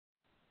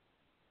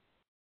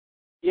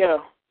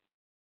Yo.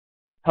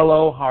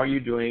 Hello, how are you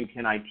doing?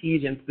 Can I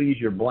tease and please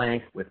your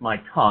blank with my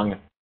tongue?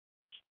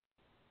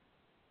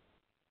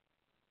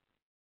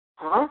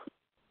 Huh?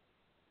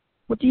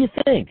 What do you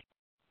think?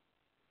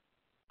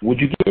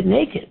 Would you get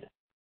naked?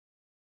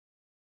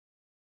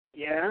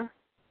 Yeah?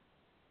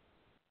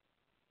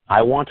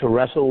 I want to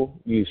wrestle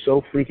you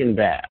so freaking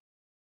bad.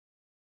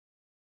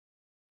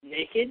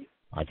 Naked?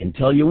 I can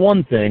tell you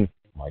one thing,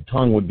 my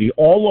tongue would be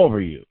all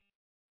over you.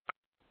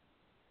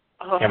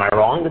 Am I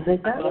wrong to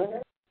think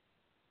that?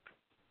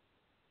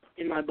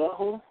 In my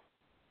butthole?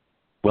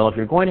 Well, if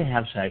you're going to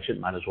have sex, it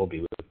might as well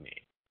be with me.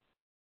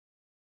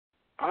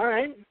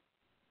 Alright.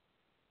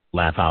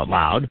 Laugh out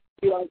loud.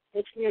 You like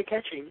pitching or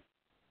catching?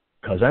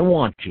 'Cause I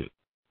want to.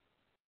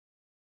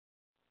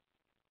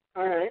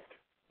 Alright.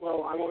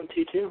 Well, I want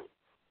to too.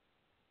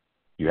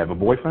 You have a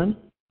boyfriend?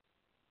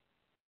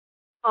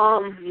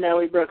 No,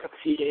 we broke up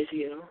a few days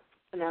ago.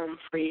 And now I'm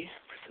free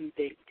for some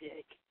big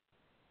dick.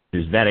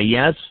 Is that a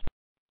yes?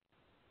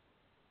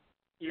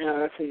 No,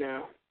 that's a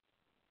no.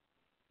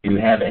 Do you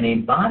have any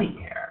body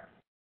hair?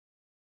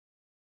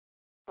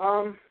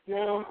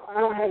 No,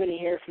 I don't have any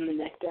hair from the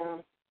neck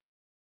down.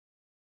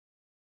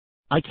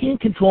 I can't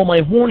control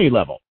my horny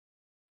level.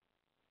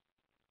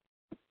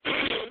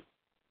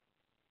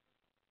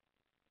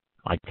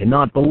 I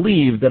cannot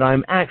believe that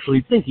I'm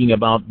actually thinking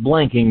about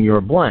blanking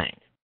your blank.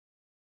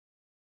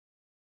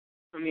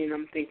 I mean,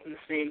 I'm thinking the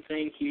same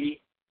thing,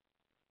 cutie.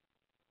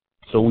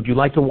 So would you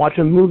like to watch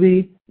a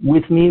movie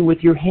with me with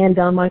your hand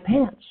down my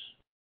pants?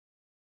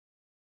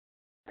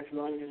 As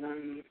long as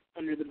I'm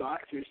under the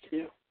boxers,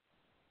 too.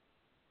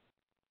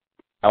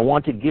 I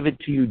want to give it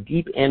to you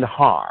deep and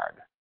hard.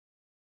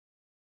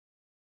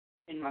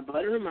 In my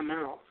butt or in my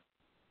mouth?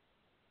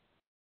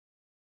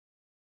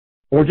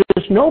 Or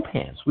just no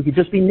pants. We could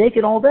just be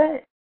naked all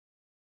day.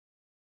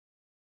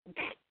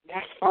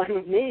 That's fine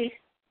with me.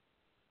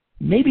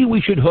 Maybe we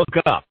should hook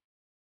up.